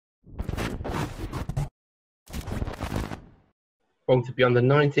Welcome to Beyond the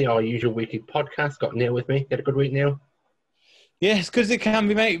 90, our usual weekly podcast. Got Neil with me. You had a good week, Neil? Yeah, as good as it can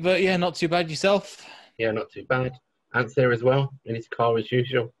be, mate. But yeah, not too bad yourself. Yeah, not too bad. Ant's there as well, in his car as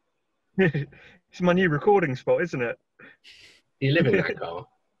usual. It's my new recording spot, isn't it? Do you live in that car?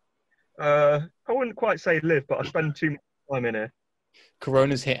 I wouldn't quite say live, but I spend too much time in here.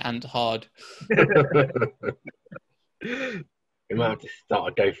 Corona's hit Ant hard. You might have to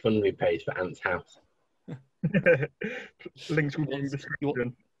start a GoFundMe page for Ant's house. Links will be in the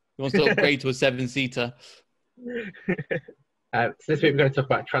description. He wants to upgrade to a 7-seater. So this week we're going to talk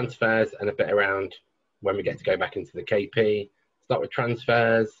about transfers and a bit around when we get to go back into the KP. Start with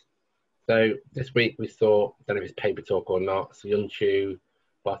transfers. So this week we saw, I don't know if it's paper talk or not, Schmeical,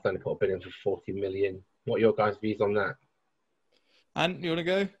 Barcelona put a bid in for 40 million. What are your guys' views on that? Ant, you want to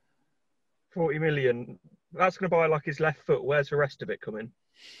go? 40 million. That's going to buy like his left foot. Where's the rest of it coming?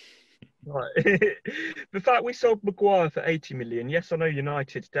 Right. The fact we sold Maguire for 80 million. Yes, I know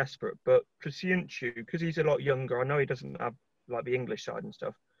United's desperate, but for Schmeical, because he's a lot younger, I know he doesn't have like the English side and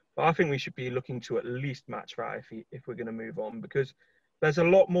stuff, but I think we should be looking to at least match that if we're going to move on, because there's a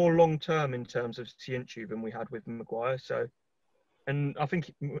lot more long term in terms of Schmeical than we had with Maguire. So, and I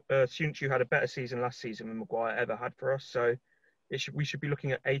think Schmeical had a better season last season than Maguire ever had for us. So we should be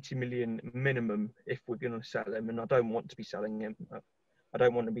looking at 80 million minimum if we're going to sell him. And I don't want to be selling him. I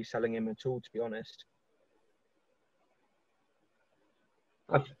don't want to be selling him at all, to be honest.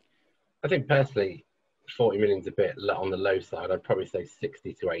 I think personally, 40 million is a bit on the low side. I'd probably say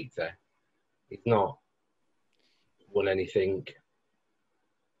 60 to 80. He's not won anything.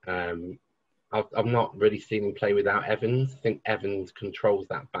 I've not really seen him play without Evans. I think Evans controls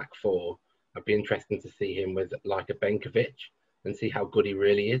that back four. I'd be interested to see him with like a Benkovic and see how good he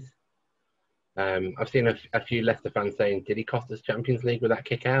really is. I've seen a few Leicester fans saying, did he cost us Champions League with that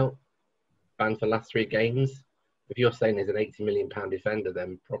kick out? Banned for the last 3 games. If you're saying he's an £80 million defender,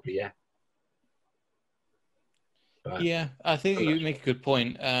 then probably, yeah. But yeah, I think you make a good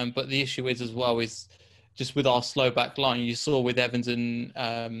point. But the issue is as well is just with our slow back line, you saw with Evans and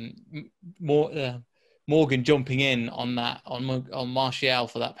Morgan jumping in on Martial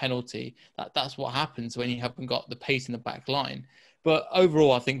for that penalty. That's what happens when you haven't got the pace in the back line. But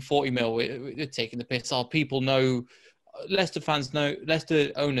overall, I think 40 mil, we're taking the piss. Our people know, Leicester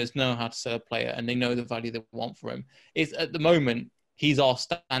owners know how to sell a player and they know the value they want for him. It's at the moment, he's our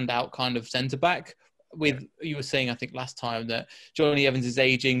standout kind of centre back. You were saying, I think last time that Johnny Evans is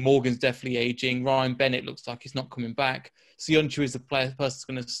aging, Morgan's definitely aging, Ryan Bennett looks like he's not coming back. Schmeical is the person that's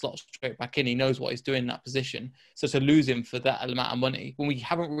going to slot straight back in. He knows what he's doing in that position. So to lose him for that amount of money, when we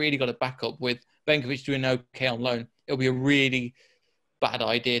haven't really got a backup with Benkovic doing okay on loan, it'll be a really bad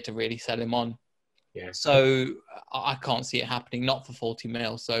idea to really sell him on. yeah. So I can't see it happening, not for 40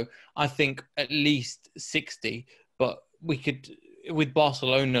 mil. So I think at least 60, but we could, with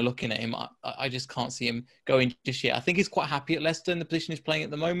Barcelona looking at him, I just can't see him going just yet. I think he's quite happy at Leicester in the position he's playing at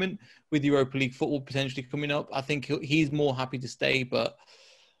the moment, with Europa League football potentially coming up. I think he's more happy to stay, but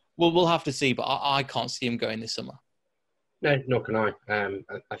we'll have to see. But I can't see him going this summer. No, nor can I.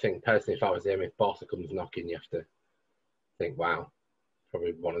 I think personally, if I was him, if Barca comes knocking, you have to think, wow,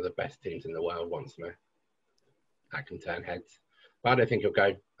 probably one of the best teams in the world wants me. That can turn heads. But I don't think he'll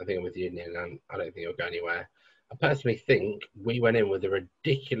go. I think I'm with you, Neil, and I don't think he'll go anywhere. I personally think we went in with a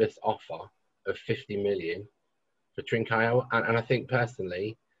ridiculous offer of 50 million for Trincao. And I think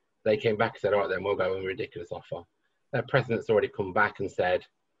personally, they came back and said, all right, then we'll go with a ridiculous offer. Their president's already come back and said,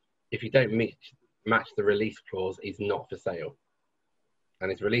 if you don't match the release clause, he's not for sale.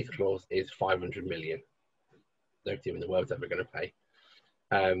 And his release clause is 500 million. No team in the world's ever going to pay.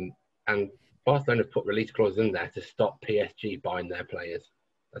 And Barcelona put release clauses in there to stop PSG buying their players.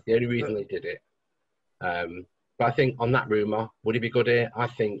 That's the only reason they did it. But I think on that rumour, would he be good here? I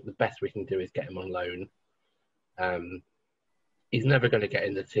think the best we can do is get him on loan. He's never going to get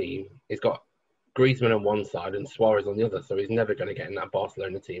in the team. He's got Griezmann on one side and Suarez on the other, so he's never going to get in that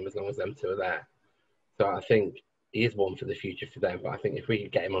Barcelona team as long as them two are there. So I think he is one for the future for them. But I think if we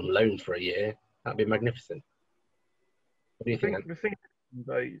could get him on loan for a year, that'd be magnificent. What do you think? The thing,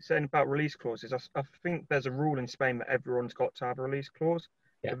 though, saying about release clauses, I think there's a rule in Spain that everyone's got to have a release clause.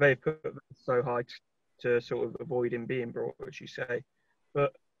 Yeah. They've put it so high to sort of avoid him being brought, as you say.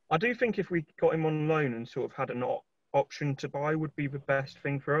 But I do think if we got him on loan and sort of had an option to buy would be the best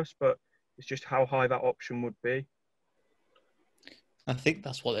thing for us, but it's just how high that option would be. I think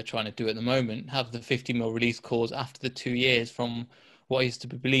that's what they're trying to do at the moment, have the 50 mil release clause after the 2 years from what is to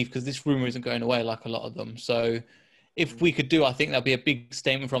be believed, because this rumour isn't going away like a lot of them. So if we could do, I think that'd be a big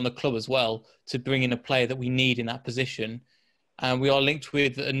statement from the club as well, to bring in a player that we need in that position. And we are linked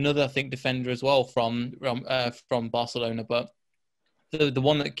with another, I think, defender as well from Barcelona. But the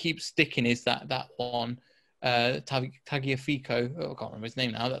one that keeps sticking is that one, Tagliafico. Oh, I can't remember his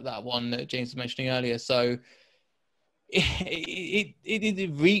name now. That one that James was mentioning earlier. So it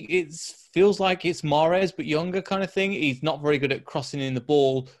feels like it's Mahrez but younger kind of thing. He's not very good at crossing in the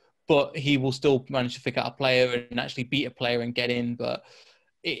ball, but he will still manage to pick out a player and actually beat a player and get in. But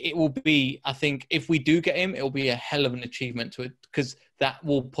it will be, I think, if we do get him, it will be a hell of an achievement to it, because that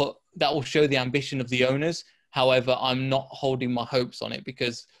will show the ambition of the owners. However, I'm not holding my hopes on it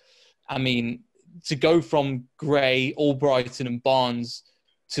because, I mean, to go from Gray, Albrighton and Barnes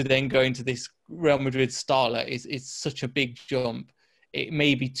to then go into this Real Madrid starlet is such a big jump. It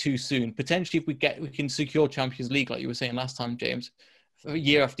may be too soon. Potentially, if we can secure Champions League, like you were saying last time, James,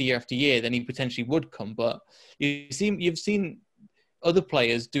 year after year after year, then he potentially would come. But you've seen other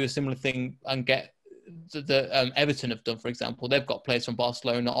players do a similar thing and get the Everton have done, for example. They've got players from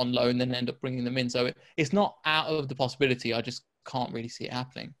Barcelona on loan, then end up bringing them in. So it's not out of the possibility. I just can't really see it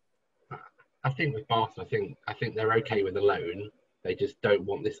happening. I think with Barca, I think they're okay with a loan. They just don't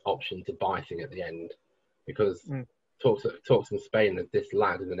want this option to buy thing at the end, because talks in Spain that this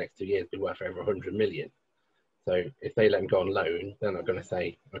lad in the next 2 years will be worth over 100 million. So if they let him go on loan, they're not going to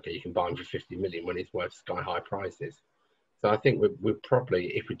say, okay, you can buy him for 50 million when he's worth sky-high prices. So I think we're probably,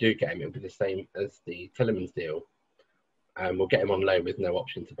 if we do get him, it'll be the same as the Tielemans deal. We'll get him on loan with no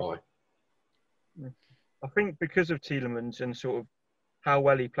option to buy. I think because of Tielemans and sort of how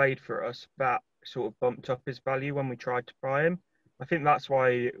well he played for us, that sort of bumped up his value when we tried to buy him. I think that's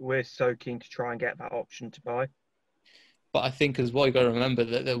why we're so keen to try and get that option to buy. But I think as well, you got to remember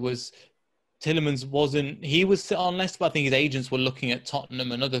that Tielemans he was sit on Leicester, but I think his agents were looking at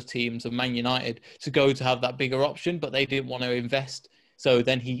Tottenham and other teams and Man United to have that bigger option, but they didn't want to invest. So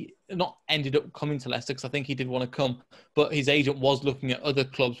then he not ended up coming to Leicester, because I think he did want to come, but his agent was looking at other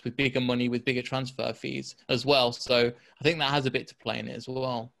clubs with bigger money, with bigger transfer fees as well. So I think that has a bit to play in it as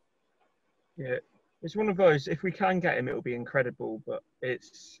well. Yeah. It's one of those, if we can get him, it'll be incredible, but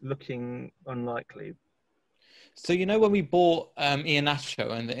it's looking unlikely. So, when we bought Iheanacho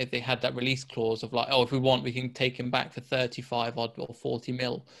and they had that release clause of like, oh, if we want, we can take him back for 35 odd or 40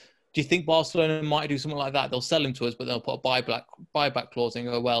 mil. Do you think Barcelona might do something like that? They'll sell him to us, but they'll put a buyback clause and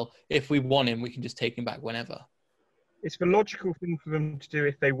go, well, if we want him, we can just take him back whenever. It's the logical thing for them to do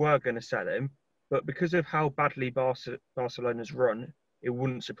if they were going to sell him, but because of how badly Barcelona's run, it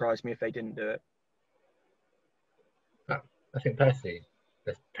wouldn't surprise me if they didn't do it. I think personally,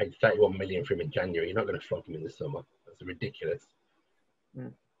 they paid 31 million for him in January. You're not going to flog him in the summer. That's a ridiculous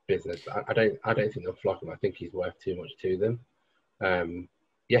business. I don't think they'll flog him. I think he's worth too much to them.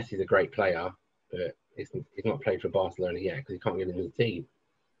 Yes, he's a great player, but he's not played for Barcelona yet because he can't get into the team.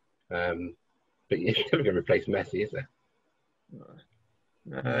 But he's never going to replace Messi, is there?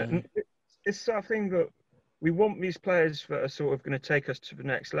 No. It's something that we want these players that are sort of going to take us to the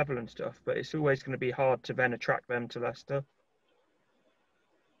next level and stuff, but it's always going to be hard to then attract them to Leicester.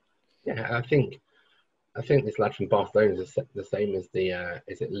 Yeah, I think this lad from Barcelona is the same as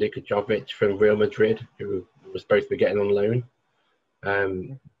is it Luka Jovic from Real Madrid, who was supposed to be getting on loan.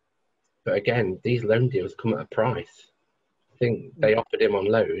 But again, these loan deals come at a price. I think they offered him on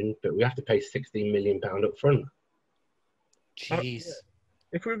loan, but we have to pay £16 million up front. Jeez.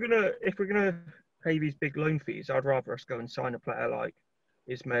 If we're gonna pay these big loan fees, I'd rather us go and sign a player like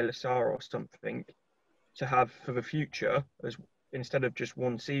Ismail Assar or something to have for the future, instead of just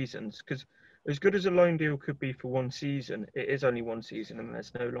one season. Because as good as a loan deal could be for one season, it is only one season and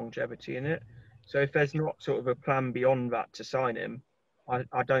there's no longevity in it. So if there's not sort of a plan beyond that to sign him,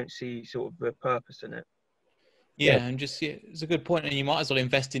 I don't see sort of the purpose in it. Yeah, and it's a good point. And you might as well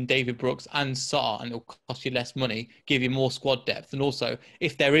invest in David Brooks and Sarr, and it'll cost you less money, give you more squad depth. And also,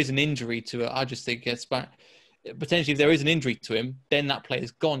 if there is an injury to it, I just think potentially if there is an injury to him, then that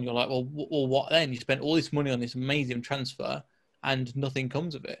player's gone. You're like, well, what then? You spent all this money on this amazing transfer and nothing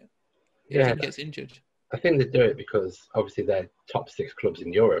comes of it. If he gets injured. I think they do it because obviously they're top 6 clubs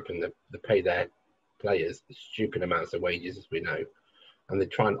in Europe and they pay their players stupid amounts of wages, as we know. And they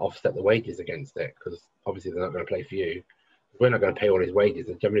try and offset the wages against it because obviously they're not going to play for you. If we're not going to pay all his wages.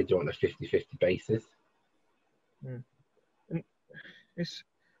 They generally do it on a 50-50 basis. And it's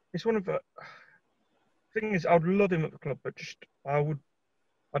one of the thing is, I'd love him at the club, but I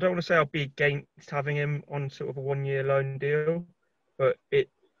don't want to say I'll be against having him on sort of a 1-year loan deal, but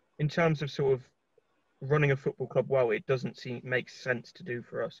in terms of sort of running a football club well, it doesn't make sense to do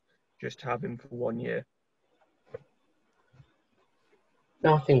for us just to have him for 1 year.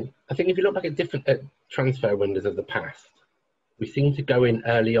 No, I think if you look back at transfer windows of the past, we seem to go in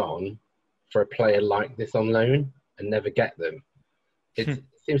early on for a player like this on loan and never get them. It's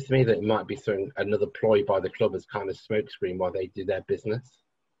seems to me that it might be another ploy by the club as kind of smokescreen while they do their business.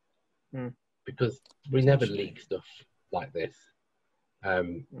 Because we never leak stuff like this.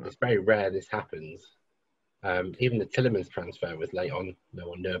 It's very rare this happens. Even the Tillemans transfer was late on. No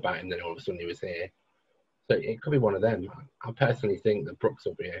one knew about him, then all of a sudden he was here. So it could be one of them. I personally think that Brooks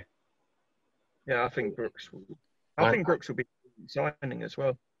will be here. Yeah, I think Brooks will. I think Brooks will be signing as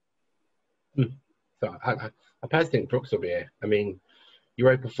well. So I personally think Brooks will be here. I mean,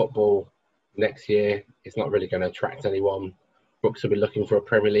 Europa football next year is not really going to attract anyone. Brooks will be looking for a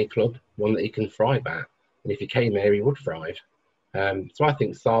Premier League club, one that he can thrive at. And if he came here, he would thrive. So I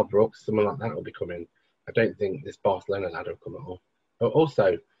think Saar Brooks, someone like that will be coming. I don't think this Barcelona lad will come at all. But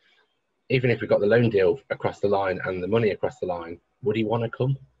also, even if we got the loan deal across the line and the money across the line, would he want to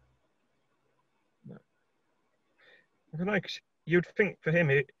come? No. I don't know, 'cause you'd think for him,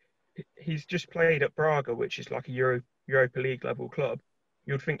 he's just played at Braga, which is like a Europa League level club.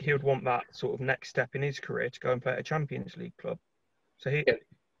 You'd think he would want that sort of next step in his career to go and play at a Champions League club. So if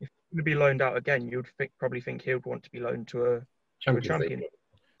he's going to be loaned out again, you'd probably think he would want to be loaned to a champion. League.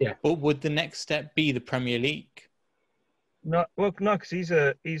 Yeah. But would the next step be the Premier League? No, because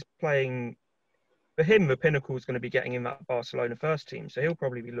he's playing. For him, the pinnacle is going to be getting in that Barcelona first team. So he'll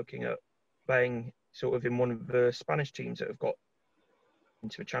probably be looking at playing sort of in one of the Spanish teams that have got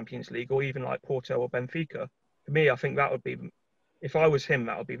into a Champions League, or even like Porto or Benfica. For me, I think that would be, if I was him,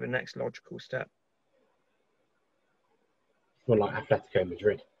 that would be the next logical step. Well, like Atletico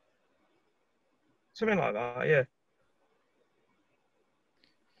Madrid. Something like that, yeah.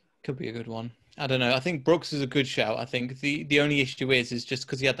 Could be a good one. I don't know. I think Brooks is a good shout. I think the only issue is just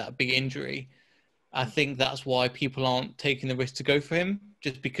because he had that big injury. I think that's why people aren't taking the risk to go for him,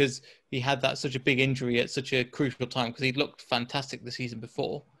 just because he had such a big injury at such a crucial time, because he looked fantastic the season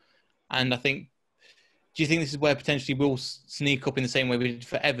before. And I think, do you think this is where potentially we'll sneak up in the same way we did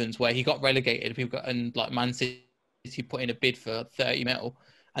for Evans, where he got relegated, and like Man City put in a bid for 30 mil,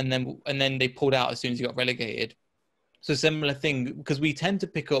 and then they pulled out as soon as he got relegated. So similar thing, because we tend to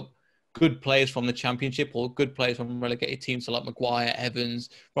pick up good players from the Championship or good players from relegated teams, so like Maguire, Evans,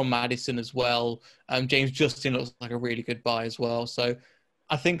 from Maddison as well. James Justin looks like a really good buy as well. So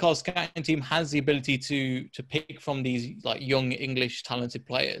I think our scouting team has the ability to pick from these like young English talented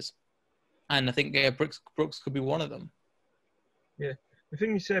players, and I think Brooks could be one of them. Yeah, the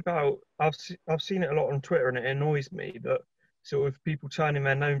thing you say about I've seen it a lot on Twitter, and it annoys me that sort of people turning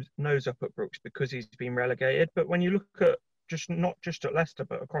their nose up at Brooks because he's been relegated. But when you look at not just at Leicester,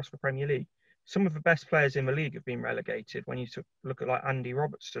 but across the Premier League, some of the best players in the league have been relegated. When you look at like Andy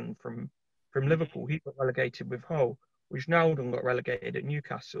Robertson from Liverpool, he got relegated with Hull. Wijnaldum got relegated at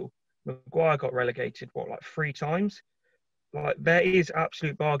Newcastle. Maguire got relegated, like 3 times? Like, there is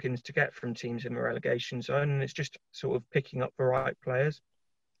absolute bargains to get from teams in the relegation zone, and it's just sort of picking up the right players.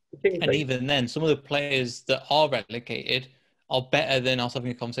 And even then, some of the players that are relegated are better than, I was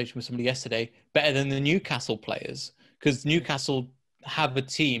having a conversation with somebody yesterday, better than the Newcastle players. Because Newcastle have a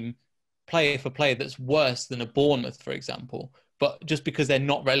team, player for player, that's worse than a Bournemouth, for example. But just because they're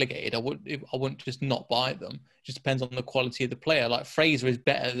not relegated, I wouldn't just not buy them. It just depends on the quality of the player. Like Fraser is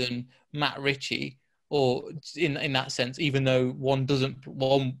better than Matt Ritchie, or in that sense, even though one,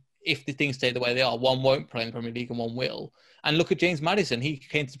 if the things stay the way they are, one won't play in the Premier League and one will. And look at James Maddison. He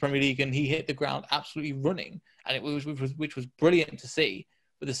came to the Premier League and he hit the ground absolutely running, and which was brilliant to see.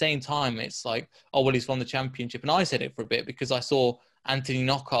 But at the same time, it's like, oh, well, he's from the Championship. And I said it for a bit because I saw Anthony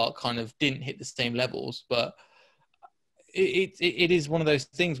Knockaert kind of didn't hit the same levels. But it is one of those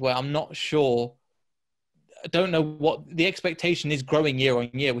things where I'm not sure. I don't know what the expectation is, growing year on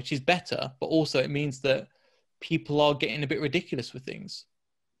year, which is better. But also it means that people are getting a bit ridiculous with things.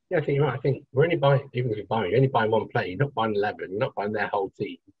 Yeah, I think you're right. I think we're only buying, even if you're only buying one player. You're not buying 11. You're not buying their whole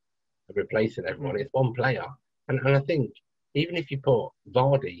team and replacing everyone. It's one player. And I think even if you put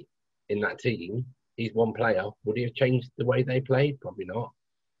Vardy in that team, he's one player. Would he have changed the way they played? Probably not.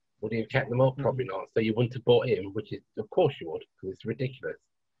 Would he have kept them up? Probably not. So you wouldn't have bought him, which is, of course you would, because it's ridiculous.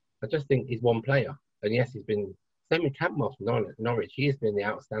 I just think he's one player. And yes, he's been, same with Campbell from Norwich. He has been the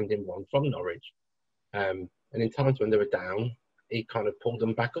outstanding one from Norwich. And in times when they were down, he kind of pulled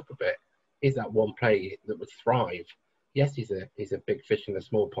them back up a bit. He's that one player that would thrive. Yes, he's a big fish in a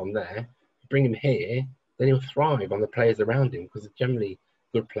small pond there. Bring him here, then he'll thrive on the players around him, because generally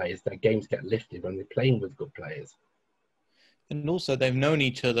good players, their games get lifted when they're playing with good players. And also they've known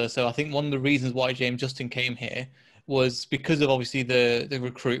each other. So I think one of the reasons why James Justin came here was because of obviously the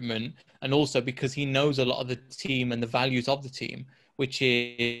recruitment, and also because he knows a lot of the team and the values of the team, which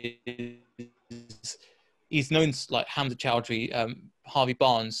is, he's known like Hamza Chowdhury, Harvey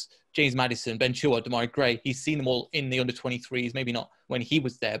Barnes, James Maddison, Ben Chilwell, Damari Gray. He's seen them all in the under-23s, maybe not when he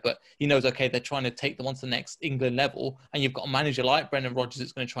was there, but he knows, okay, they're trying to take them on to the next England level, and you've got a manager like Brendan Rodgers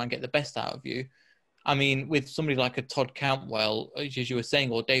that's going to try and get the best out of you. I mean, with somebody like a Todd Cantwell, as you were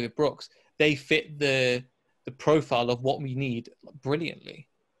saying, or David Brooks, they fit the profile of what we need brilliantly.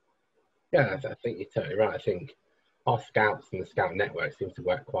 Yeah, I think you're totally right. I think our scouts and the scout network seems to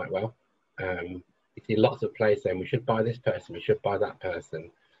work quite well. You see lots of players saying we should buy this person, we should buy that person,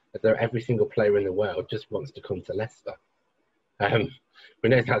 as though every single player in the world just wants to come to Leicester. We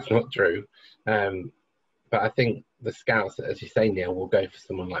know that's not true, but I think the scouts, as you say, Neil, will go for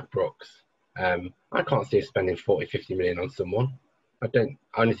someone like Brooks. I can't see us spending 40-50 million on someone. I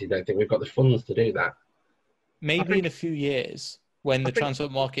honestly don't think we've got the funds to do that. Maybe in a few years, when the transfer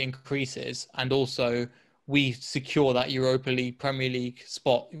market increases and also we secure that Europa League, Premier League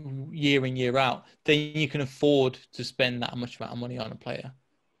spot year in, year out, then you can afford to spend that much amount of money on a player.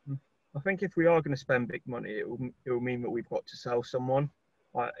 I think if we are going to spend big money, it will mean that we've got to sell someone.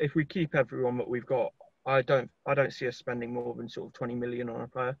 If we keep everyone that we've got, I don't see us spending more than sort of 20 million on a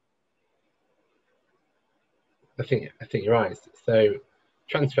player. I think you're right. So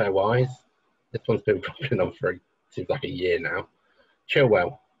transfer wise, this one's been popping on for seems like a year now.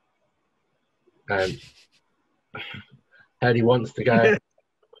 Chilwell. Heard he wants to go.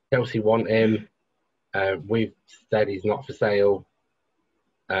 Chelsea want him. We've said he's not for sale.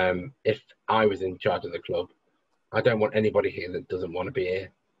 If I was in charge of the club, I don't want anybody here that doesn't want to be here.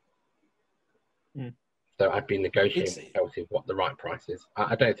 So I'd be negotiating with Chelsea what the right price is.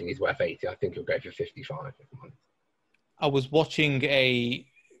 I don't think he's worth 80. I think he'll go for 55. If I'm honest. I was watching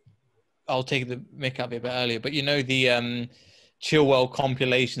I'll take the mick out of it a bit earlier, but you know, the Chilwell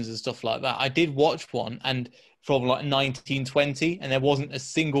compilations and stuff like that. I did watch one and from like 1920, and there wasn't a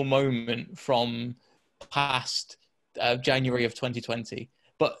single moment from past January of 2020.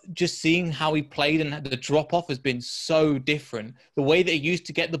 But just seeing how he played and the drop-off has been so different. The way that he used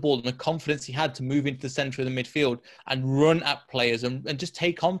to get the ball and the confidence he had to move into the centre of the midfield and run at players and just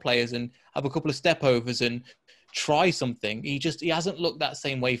take on players and have a couple of step-overs and try something. He hasn't looked that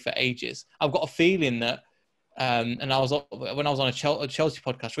same way for ages. I've got a feeling that, and when I was on a Chelsea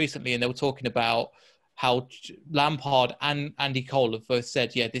podcast recently, and they were talking about how Lampard and Andy Cole have both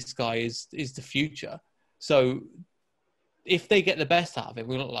said, yeah, this guy is the future. So if they get the best out of him,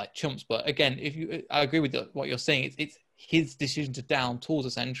 we look like chumps. But again, I agree with what you're saying. It's his decision to down tools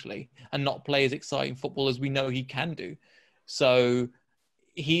essentially, and not play as exciting football as we know he can do. So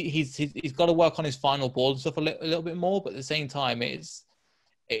he's got to work on his final ball and stuff a little bit more. But at the same time, it's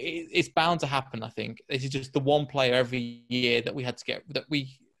bound to happen. I think this is just the one player every year that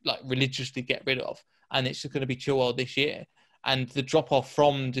we religiously get rid of, and it's just going to be Chilwell this year. And the drop off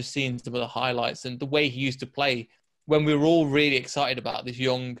from just seeing some of the highlights and the way he used to play when we were all really excited about this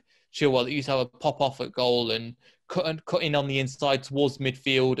young Chilwell that used to have a pop off at goal and cut in on the inside towards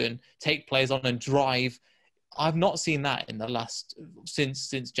midfield and take players on and drive. I've not seen that in the last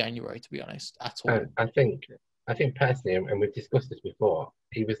since January, to be honest, at all. I think personally, and we've discussed this before,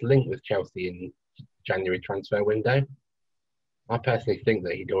 he was linked with Chelsea in January transfer window. I personally think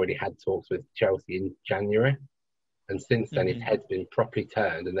that he'd already had talks with Chelsea in January, and since then his head's been properly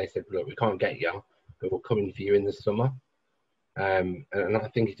turned, and they said, "Look, we can't get you, but we'll come in for you in the summer." And I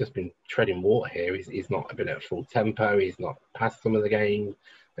think he's just been treading water here. He's not been at full tempo. He's not passed some of the games,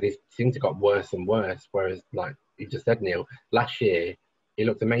 and he's seemed to got worse and worse. Whereas, like you just said, Neil, last year he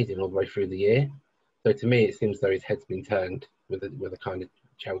looked amazing all the way through the year. So to me, it seems though his head's been turned with a kind of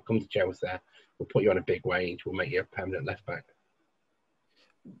come to Chelsea. We'll put you on a big wage. We'll make you a permanent left back.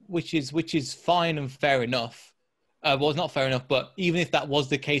 Which is fine and fair enough. Well, it's not fair enough, but even if that was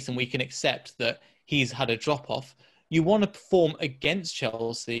the case and we can accept that he's had a drop-off, you want to perform against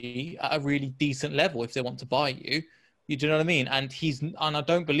Chelsea at a really decent level if they want to buy you. You do know what I mean? And I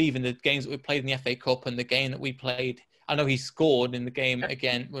don't believe in the games that we played in the FA Cup and the game that we played. I know he scored in the game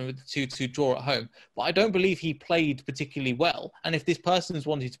again with the 2-2 draw at home, but I don't believe he played particularly well. And if this person's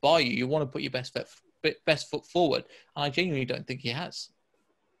wanted to buy you, you want to put your best foot forward. And I genuinely don't think he has.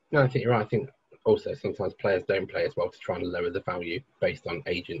 No, I think you're right. I think also sometimes players don't play as well to try and lower the value based on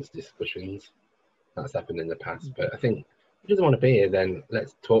agents' discussions. That's happened in the past. But I think if he doesn't want to be here, then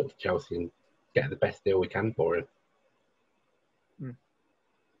let's talk to Chelsea and get the best deal we can for him.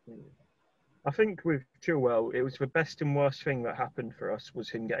 I think with Chilwell, it was the best and worst thing that happened for us was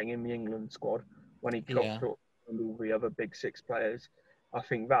him getting in the England squad when he clocked up and all the other big six players. I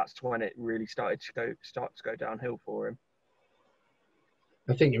think that's when it really started to go downhill for him.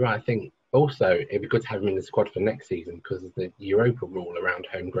 I think you're right. I think also it'd be good to have him in the squad for next season because of the Europa rule around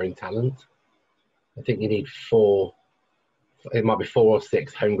homegrown talent. I think you need four it might be 4 or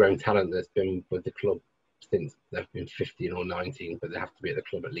 6 homegrown talent that's been with the club since they've been 15 or 19, but they have to be at the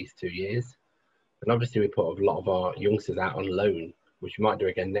club at least 2 years. And obviously we put a lot of our youngsters out on loan, which we might do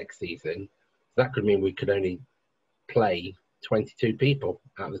again next season. So that could mean we could only play 22 people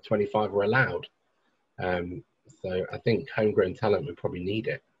out of the 25 we're allowed. So I think homegrown talent would probably need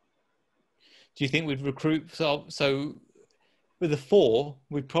it. Do you think we'd recruit? So with the 4,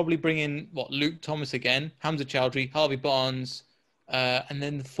 we'd probably bring in Luke Thomas again, Hamza Chowdhury, Harvey Barnes, and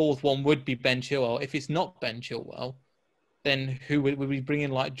then the 4th one would be Ben Chilwell. If it's not Ben Chilwell, then who would we bring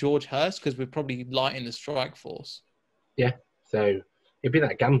in, like George Hurst? Because we're probably light in the strike force. Yeah, so it'd be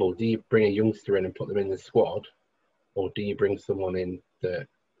that gamble. Do you bring a youngster in and put them in the squad, or do you bring someone in that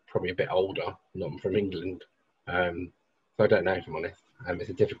probably a bit older, not from England? So I don't know, if I'm honest. It's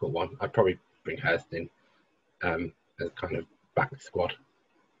a difficult one. I'd probably bring Hurst in as kind of back squad.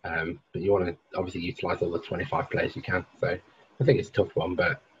 But you want to obviously utilise all the 25 players you can. So I think it's a tough one.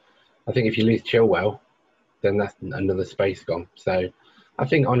 But I think if you lose Chilwell, then that's another space gone. So I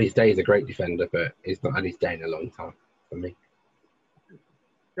think on his day he's a great defender, but he's not had his day in a long time for me.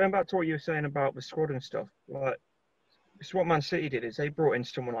 Going back to what you were saying about the squad and stuff, like, it's what Man City did, is they brought in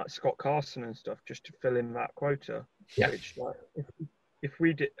someone like Scott Carson and stuff just to fill in that quota. Yeah. Which, like,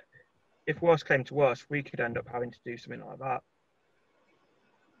 if worse came to worse, we could end up having to do something like that.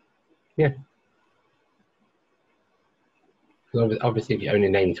 Yeah. Because obviously, if you only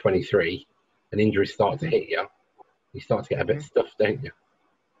name 23, and injuries start to hit you, you start to get a bit stuffed, don't you?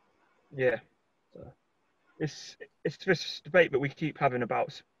 Yeah. So it's this debate that we keep having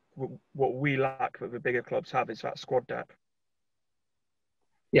about what we lack that the bigger clubs have is that squad depth.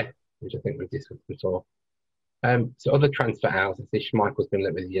 Yeah, which I think we've discussed before. So other transfer outs, I see Schmeical's been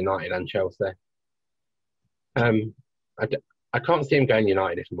linked with United and Chelsea. I can't see him going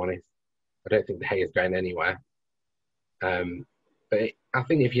United, if I'm honest. I don't think De Gea's going anywhere. But I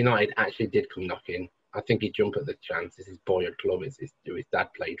think if United actually did come knocking, I think he'd jump at the chance. It's his boyhood club. It's who his dad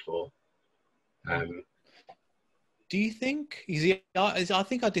played for. Do you think I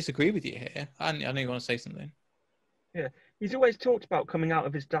think I disagree with you here. I know you want to say something. Yeah, he's always talked about coming out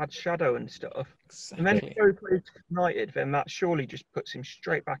of his dad's shadow and stuff. Exactly. And then if he plays for United, then that surely just puts him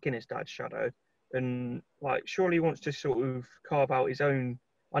straight back in his dad's shadow. And like, surely he wants to sort of carve out his own.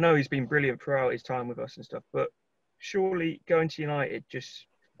 I know he's been brilliant throughout his time with us and stuff, but surely going to United just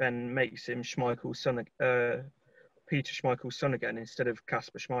then makes him Schmeical's son, Peter Schmeical's son again instead of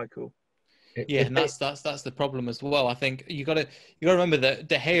Kasper Schmeichel. Yeah, and that's the problem as well. I think you got to remember that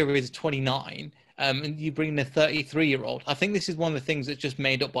De Gea is 29, and you bring in a 33-year-old. I think this is one of the things that's just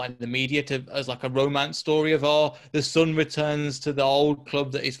made up by the media as like a romance story of the son returns to the old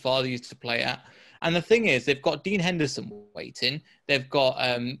club that his father used to play at. And the thing is, they've got Dean Henderson waiting. They've got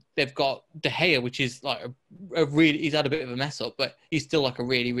De Gea, which is like he's had a bit of a mess up, but he's still like a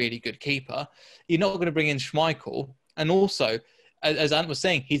really, really good keeper. You're not going to bring in Schmeichel, and also, as Ant was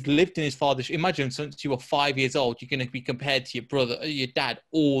saying, he's lived in his father's. Imagine since you were 5 years old, you're going to be compared to your dad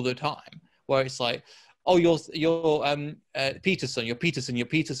all the time. Where it's like, oh, you're Peterson, you're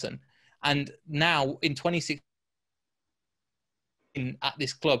Peterson, and now in 2016 at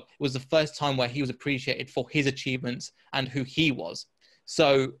this club was the first time where he was appreciated for his achievements and who he was.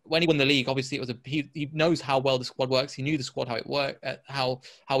 So when he won the league, obviously he knows how well the squad works. He knew the squad how it worked, how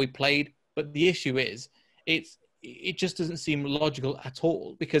he played. But the issue is, it just doesn't seem logical at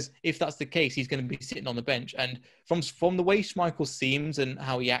all, because if that's the case, he's going to be sitting on the bench. And from the way Schmeichel seems and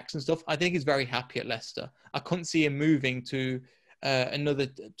how he acts and stuff, I think he's very happy at Leicester. I couldn't see him moving to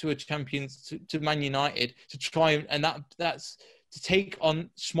a Champions to Man United to try and that's to take on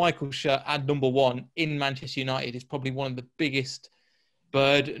Schmeichel's shirt at number 1 in Manchester United is probably one of the biggest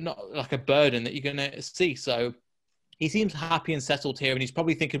not like a burden that you're going to see. So he seems happy and settled here, and he's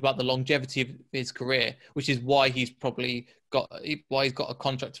probably thinking about the longevity of his career, which is why he's got a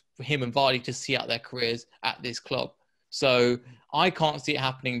contract for him and Vardy to see out their careers at this club. So I can't see it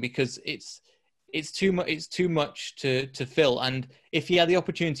happening because it's too much to fill. And if he had the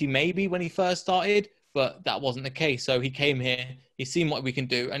opportunity, maybe when he first started, but that wasn't the case. So he came here, he's seen what we can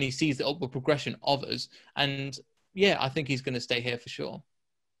do, and he sees the upward progression of us. And yeah, I think he's going to stay here for sure.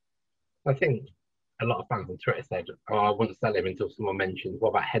 I think a lot of fans on Twitter said, "Oh, I wouldn't sell him until someone mentioned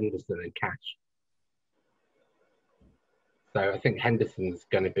what about Henderson and Cash." So I think Henderson's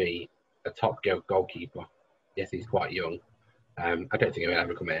going to be a top goalkeeper. Yes, he's quite young. I don't think he'll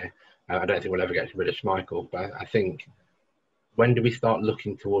ever come here. I don't think we'll ever get rid of Schmeichel. But I think, when do we start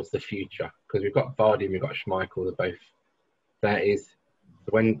looking towards the future? Because we've got Vardy and we've got Schmeichel. They're both. That is,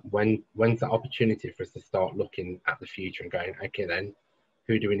 when's that opportunity for us to start looking at the future and going, okay, then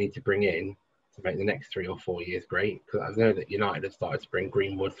who do we need to bring in to make the next 3 or 4 years great. Because I know that United have started to bring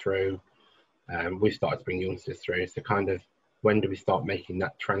Greenwood through. We've started to bring youngsters through. So kind of, when do we start making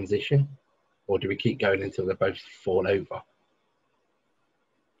that transition? Or do we keep going until they both fall over?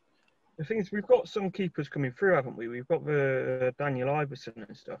 The thing is, we've got some keepers coming through, haven't we? We've got the Daniel Iverson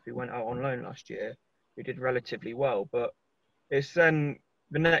and stuff who went out on loan last year, who did relatively well. But it's then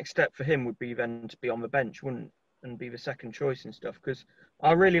the next step for him would be then to be on the bench, wouldn't, and be the second choice and stuff. Because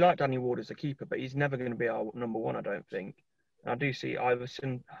I really like Danny Ward as a keeper, but he's never going to be our number one, I don't think. I do see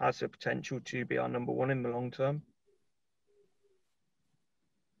Iverson has the potential to be our number one in the long term.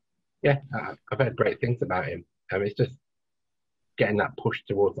 Yeah, I've heard great things about him. It's just getting that push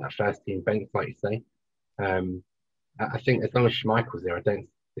towards that first team bench, like you say. I think as long as Schmeical's there, I don't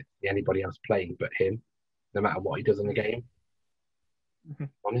see anybody else playing but him, no matter what he does in the game. Mm-hmm.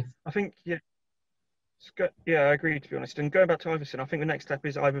 Honest. I think, yeah, I agree, to be honest. And going back to Iverson, I think the next step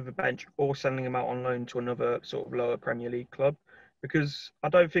is either the bench or sending him out on loan to another sort of lower Premier League club, because I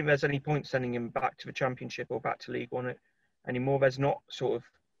don't think there's any point sending him back to the Championship or back to League One anymore. There's not sort of,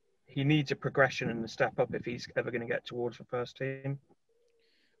 he needs a progression and a step up if he's ever going to get towards the first team.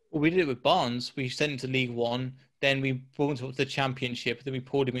 Well, we did it with Barnes. We sent him to League One, then we brought him up to the Championship, then we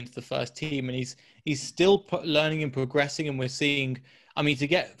pulled him into the first team, and he's still learning and progressing. And we're seeing, I mean, to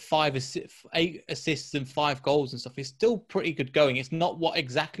get 8 assists and 5 goals and stuff, it's still pretty good going. It's not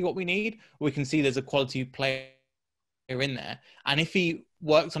exactly what we need. We can see there's a quality player in there, and if he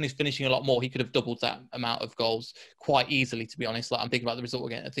worked on his finishing a lot more, he could have doubled that amount of goals quite easily, to be honest. Like, I'm thinking about the result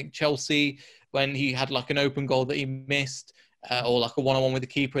again. I think Chelsea, when he had like an open goal that he missed, or like a one-on-one with the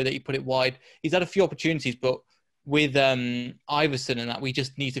keeper that he put it wide, he's had a few opportunities, but with Iverson and that, we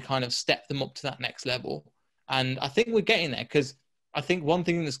just need to kind of step them up to that next level. And I think we're getting there, because I think one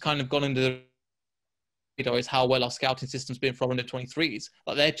thing that's kind of gone into the is how well our scouting system's been for under 23s.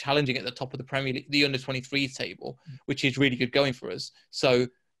 Like, they're challenging at the top of the Premier League, the under 23s table, which is really good going for us. So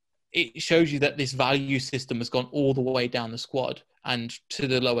it shows you that this value system has gone all the way down the squad and to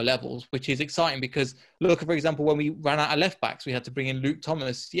the lower levels, which is exciting. Because look, for example, when we ran out of left backs, we had to bring in Luke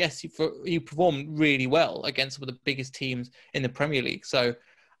Thomas. Yes, he performed really well against some of the biggest teams in the Premier League. So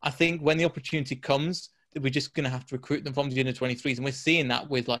I think when the opportunity comes, we're just going to have to recruit them from the under 23s. And we're seeing that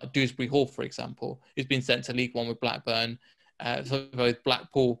with like Dewsbury Hall, for example, who's been sent to League One with Blackburn, with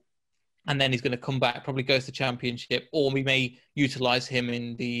Blackpool. And then he's going to come back, probably goes to Championship, or we may utilise him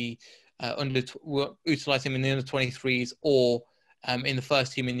in the under 23s, or in the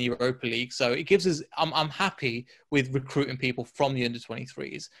first team in the Europa League. So it gives us, I'm happy with recruiting people from the under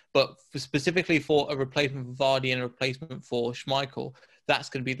 23s, but specifically for a replacement for Vardy and a replacement for Schmeical, that's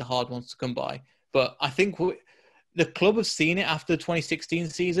going to be the hard ones to come by. But I think the club have seen it after the 2016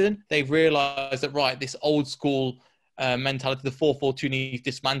 season. They've realised that, right, this old school mentality, the 4-4-2 needs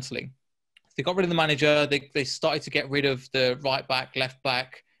dismantling. They got rid of the manager. They started to get rid of the right back, left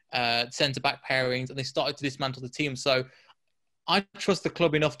back, centre back pairings, and they started to dismantle the team. So I trust the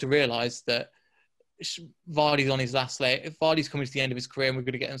club enough to realise that Vardy's on his last leg. If Vardy's coming to the end of his career, and we're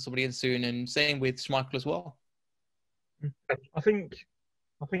going to get him somebody in soon, and same with Schmeichel as well. I think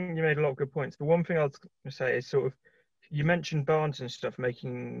you made a lot of good points. The one thing I was going to say is sort of, you mentioned Barnes and stuff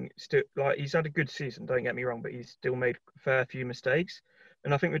he's had a good season, don't get me wrong, but he's still made a fair few mistakes.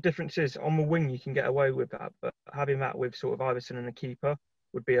 And I think the difference is, on the wing you can get away with that, but having that with sort of Iverson and a keeper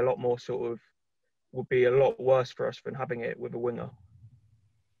would be a lot worse for us than having it with a winger.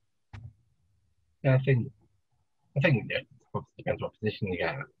 Yeah, I think it depends what position you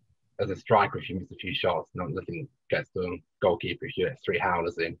get. As a striker, if you miss a few shots, nothing gets done. Goalkeeper, if you get 3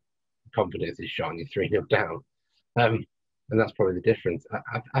 howlers in, confidence is shot and you're 3-0 down. And that's probably the difference.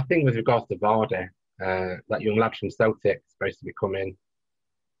 I think with regards to Vardy, that young lad from Celtic supposed to be coming.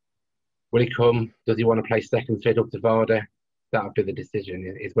 Will he come? Does he want to play second fiddle to Vardy? That would be the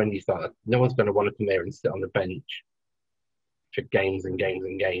decision, is when you start. No one's going to want to come here and sit on the bench for games and games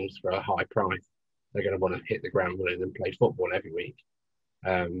and games for a high price. They're going to want to hit the ground running and play football every week.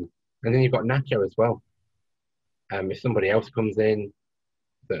 And then you've got Nacho as well. If somebody else comes in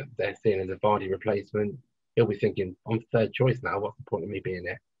that they're seeing as a Vardy replacement, he'll be thinking, I'm third choice now. What's the point of me being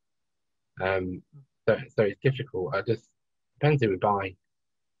here? So it's difficult. It just depends who we buy,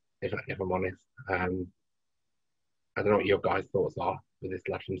 if I'm honest. I don't know what your guys' thoughts are with this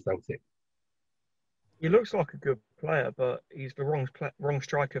lad from Celtic. He looks like a good player, but he's the wrong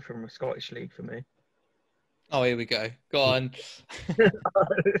striker from the Scottish League for me. Oh, here we go. Go on. Still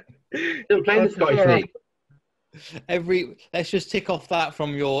playing the Scottish League. Let's just tick off that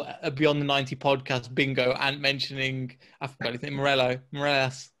from your Beyond the 90 podcast bingo and mentioning, I forgot anything,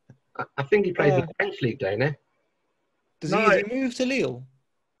 Morelos. I think he plays in the French League, don't he? Has he moved to Lille?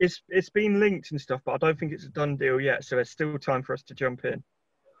 It's been linked and stuff, but I don't think it's a done deal yet. So there's still time for us to jump in.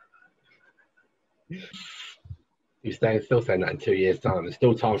 You're still saying that in 2 years' time. There's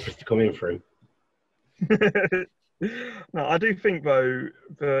still time for us to come in for him. No, I do think though,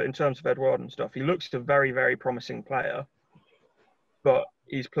 in terms of Edouard and stuff, he looks a very, very promising player. But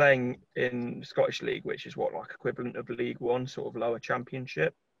he's playing in Scottish League, which is what, like equivalent of League One, sort of lower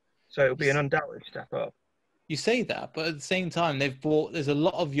Championship. So it'll be an undoubted step up. You say that, but at the same time, there's a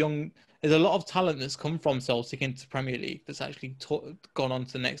lot of talent that's come from Celtic into Premier League that's actually gone on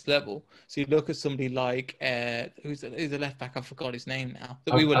to the next level. So you look at somebody like who's the left back? I forgot his name now.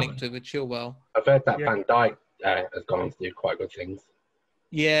 That we were linked to with Chilwell. I've heard that Van Dijk has gone on to do quite good things.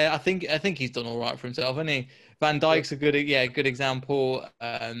 Yeah, I think he's done all right for himself, hasn't he? Van Dijk's a good example.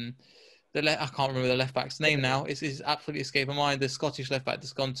 I can't remember the left back's name now. It's absolutely escaping my mind. The Scottish left back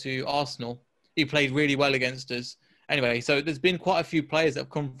that's gone to Arsenal. He played really well against us. Anyway, so there's been quite a few players that have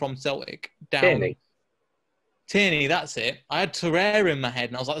come from Celtic down. Tierney, that's it. I had Torreira in my head,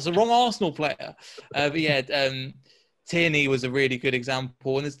 and I was like, "That's the wrong Arsenal player." But yeah, Tierney was a really good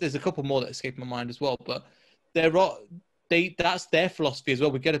example, and there's a couple more that escape my mind as well. But that's their philosophy as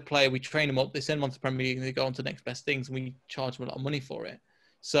well. We get a player, we train them up, they send them on to the Premier League, and they go on to the next best things, and we charge them a lot of money for it.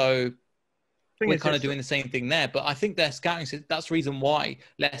 So we're kind of doing the same thing there. But I think their scouting, that's the reason why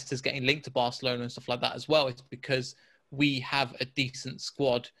Leicester's getting linked to Barcelona and stuff like that as well. It's because we have a decent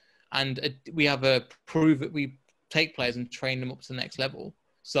squad, and we have we take players and train them up to the next level.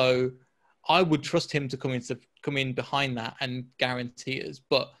 So I would trust him to come in behind that and guarantee us.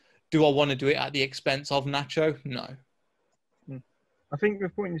 But do I want to do it at the expense of Nacho? No. I think the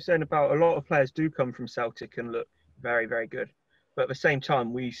point you're saying about a lot of players do come from Celtic and look very, very good. But at the same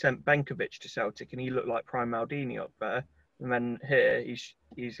time, we sent Benkovic to Celtic and he looked like prime Maldini up there. And then here,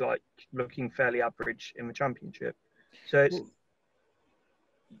 he's like looking fairly average in the Championship. So it's...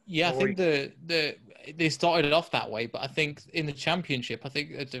 Yeah, I think they started off that way. But I think in the Championship, I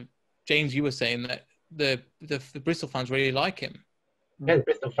think, James, you were saying that the Bristol fans really like him. Yeah, the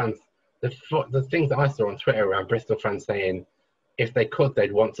Bristol fans, the things that I saw on Twitter around Bristol fans saying if they could,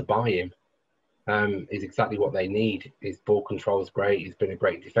 they'd want to buy him. Is exactly what they need. His ball control is great. He's been a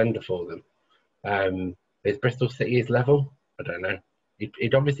great defender for them. Is Bristol City his level? I don't know.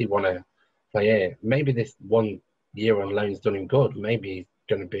 He'd obviously want to play here. Maybe this 1 year on loan's done him good. Maybe he's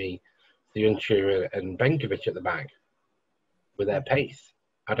going to be Söyüncü and Benkovic at the back with their pace.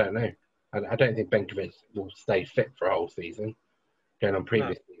 I don't know. I don't think Benkovic will stay fit for a whole season, going on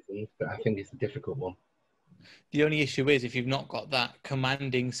previous seasons, but I think it's a difficult one. The only issue is if you've not got that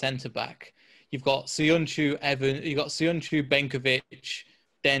commanding centre-back, you've got Söyüncü, you've got Söyüncü, Benkovic,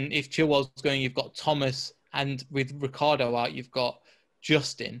 then if Chilwell's going, you've got Thomas, and with Ricardo out, you've got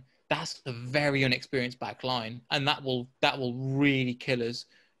Justin. That's a very inexperienced back line, and that will really kill us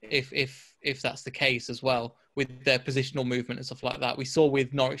if that's the case as well, with their positional movement and stuff like that. We saw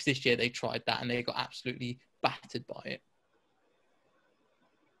with Norwich this year, they tried that, and they got absolutely battered by it.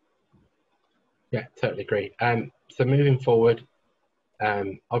 Yeah, totally agree. So moving forward,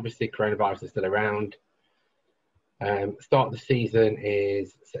 obviously coronavirus is still around. Start of the season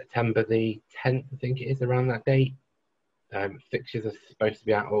is September the 10th, I think it is, around that date. Fixtures are supposed to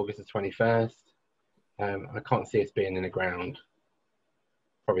be out August the 21st. I can't see us being in the ground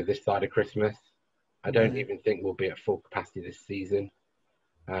probably this side of Christmas. I don't even think we'll be at full capacity this season.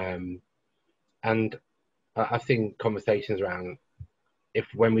 And I've seen conversations around if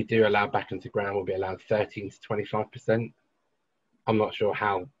when we do allow back into ground, we'll be allowed 13 to 25%. I'm not sure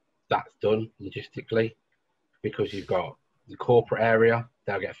how that's done logistically, because you've got the corporate area,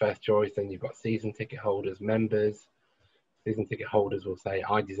 they'll get first choice, then you've got season ticket holders, members. Season ticket holders will say,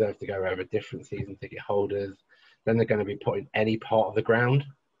 I deserve to go over different season ticket holders. Then they're going to be put in any part of the ground.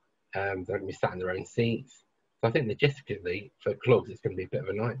 They're going to be sat in their own seats. So I think logistically, for clubs, it's going to be a bit of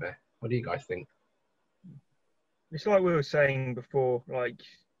a nightmare. What do you guys think? It's like we were saying before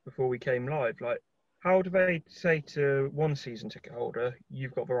we came live, like, how do they say to one season ticket holder,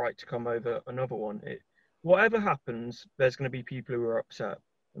 you've got the right to come over another one? Whatever happens, there's going to be people who are upset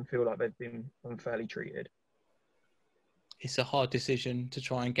and feel like they've been unfairly treated. It's a hard decision to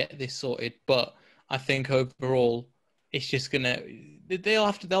try and get this sorted, but I think overall, it's just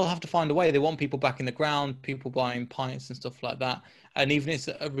they'll have to find a way. They want people back in the ground, people buying pints and stuff like that. And even if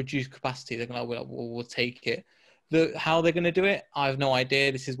it's a reduced capacity, they're going to we'll take it. How they're going to do it, I have no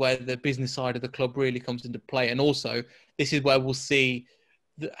idea. This is where the business side of the club really comes into play. And also, this is where we'll see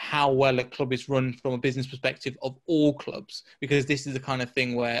how well a club is run from a business perspective of all clubs. Because this is the kind of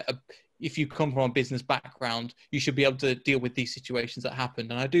thing where if you come from a business background, you should be able to deal with these situations that happened.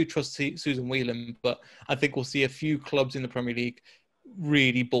 And I do trust Susan Whelan, but I think we'll see a few clubs in the Premier League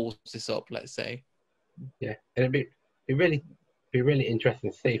really balls this up, let's say. Yeah, and it'd be really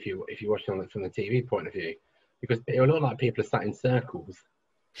interesting to see if you watch it from the TV point of view, because it'll look like people are sat in circles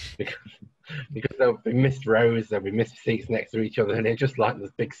because there'll be missed rows, there'll be missed seats next to each other, and it's just like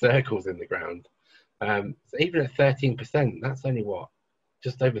there's big circles in the ground. So even at 13%, that's only what,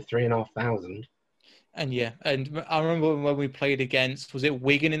 just over 3,500. And yeah, and I remember when we played against, was it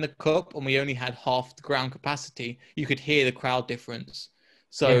Wigan in the Cup, and we only had half the ground capacity, you could hear the crowd difference.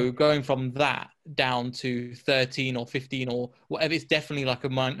 So going from that down to 13 or 15 or whatever, it's definitely like a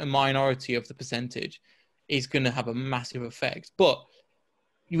minority of the percentage is going to have a massive effect. But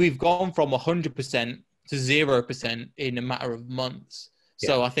we've gone from 100% to 0% in a matter of months.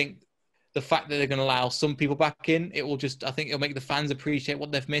 So I think the fact that they're going to allow some people back in, I think it'll make the fans appreciate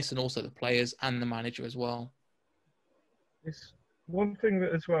what they've missed, and also the players and the manager as well. It's one thing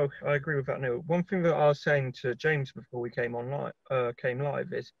that as well, I agree with that, Neil. One thing that I was saying to James before we came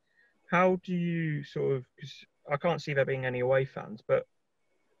live is, how do you sort of, because I can't see there being any away fans, but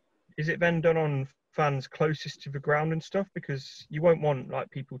is it then done on fans closest to the ground and stuff? Because you won't want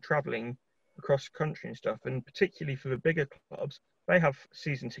like people travelling across the country and stuff, and particularly for the bigger clubs, they have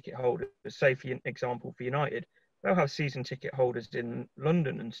season ticket holders. Say, for example, for United, they'll have season ticket holders in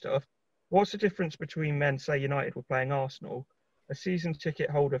London and stuff. What's the difference between men, say United were playing Arsenal, a season ticket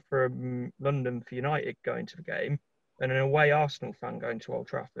holder from London for United going to the game, and an away Arsenal fan going to Old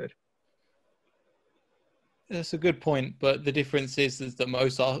Trafford? That's a good point, but the difference is that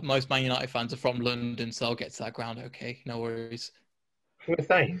most Man United fans are from London, so I'll get to that ground. Okay, no worries. I'm going to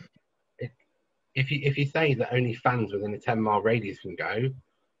say, if you say that only fans within a 10-mile radius can go,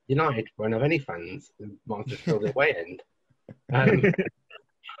 United won't have any fans. Might just fill the away end.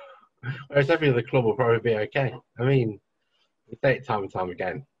 Whereas every other club will probably be okay. I mean, we say it time and time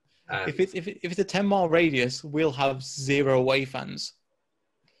again. If it's a 10-mile radius, we'll have 0 away fans.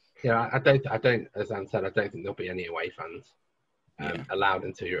 Yeah, I don't. As Anne said, I don't think there'll be any away fans allowed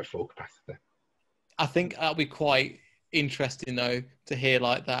until you're at full capacity. I think that'll be quite interesting though to hear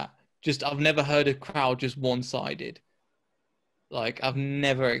like that. I've never heard a crowd just one-sided. Like, I've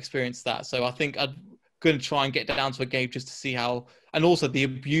never experienced that. So I think I'm going to try and get down to a game just to see how, and also the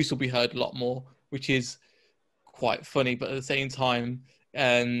abuse will be heard a lot more, which is quite funny. But at the same time,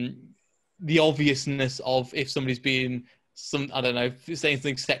 the obviousness of if somebody's being I don't know, saying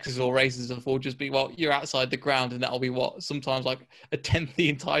something sexist or racist, or just be, well, you're outside the ground, and that'll be what, sometimes like a tenth of the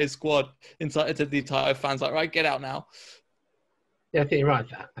entire squad, inside the entire fans, like, right, get out now. Yeah, I think you're right.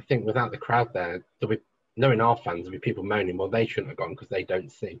 I think without the crowd there, there'll be, knowing our fans, there'll be people moaning, well, they shouldn't have gone because they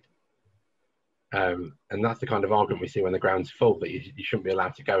don't sing. And that's the kind of argument we see when the ground's full, that you shouldn't be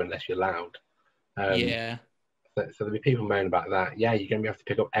allowed to go unless you're loud. Yeah. So there'll be people moaning about that. Yeah, you're going to have to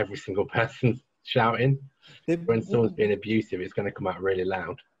pick up every single person shouting. When someone's being abusive, it's going to come out really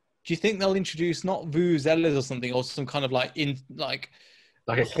loud. Do you think they'll introduce not vuvuzelas or something, or some kind of like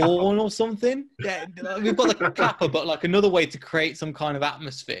a horn or something? Yeah, we've got like a clapper, but like another way to create some kind of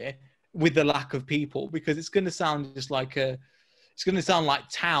atmosphere with the lack of people, because it's going to sound just like it's going to sound like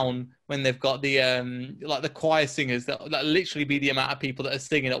town when they've got the like the choir singers that literally be the amount of people that are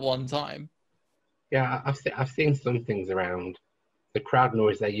singing at one time. Yeah, I've seen some things around. The crowd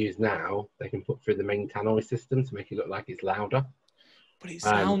noise they use now, they can put through the main tannoy system to make it look like it's louder. But it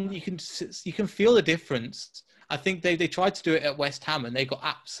sounds, you can feel the difference. I think they tried to do it at West Ham and they got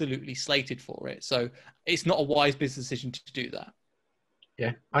absolutely slated for it. So it's not a wise business decision to do that.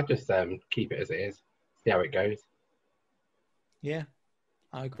 Yeah, I just keep it as it is, see how it goes. Yeah,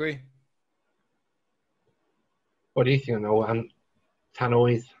 I agree. What do you think, Noel?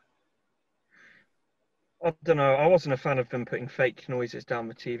 Tannoys? I don't know. I wasn't a fan of them putting fake noises down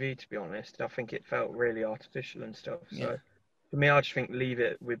the TV, to be honest. I think it felt really artificial and stuff. Yeah. So for me, I just think leave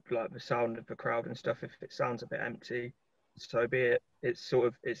it with like the sound of the crowd and stuff. If it sounds a bit empty, so be it. It's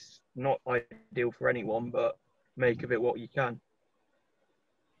not ideal for anyone, but make of it what you can.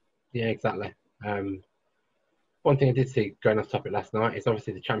 Yeah, exactly. One thing I did see going off topic last night is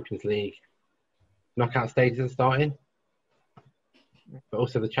obviously the Champions League knockout stages are starting. But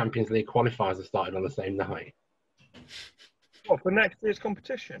also the Champions League qualifiers have started on the same night. What, for next year's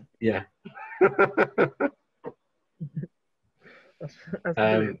competition? Yeah. that's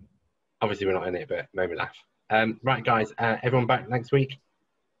brilliant. Obviously we're not in it, but made me laugh. Right, guys, everyone back next week?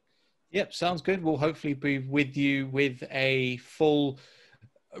 Yep, sounds good. We'll hopefully be with you with a full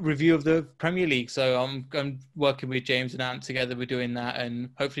review of the Premier League. So I'm working with James and Ant together. We're doing that, and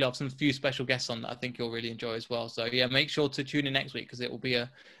hopefully I'll have some few special guests on that I think you'll really enjoy as well. So yeah, make sure to tune in next week because it will be a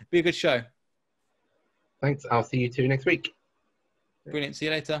good show. Thanks. I'll see you two next week. Brilliant. See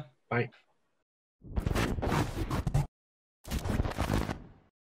you later. Bye.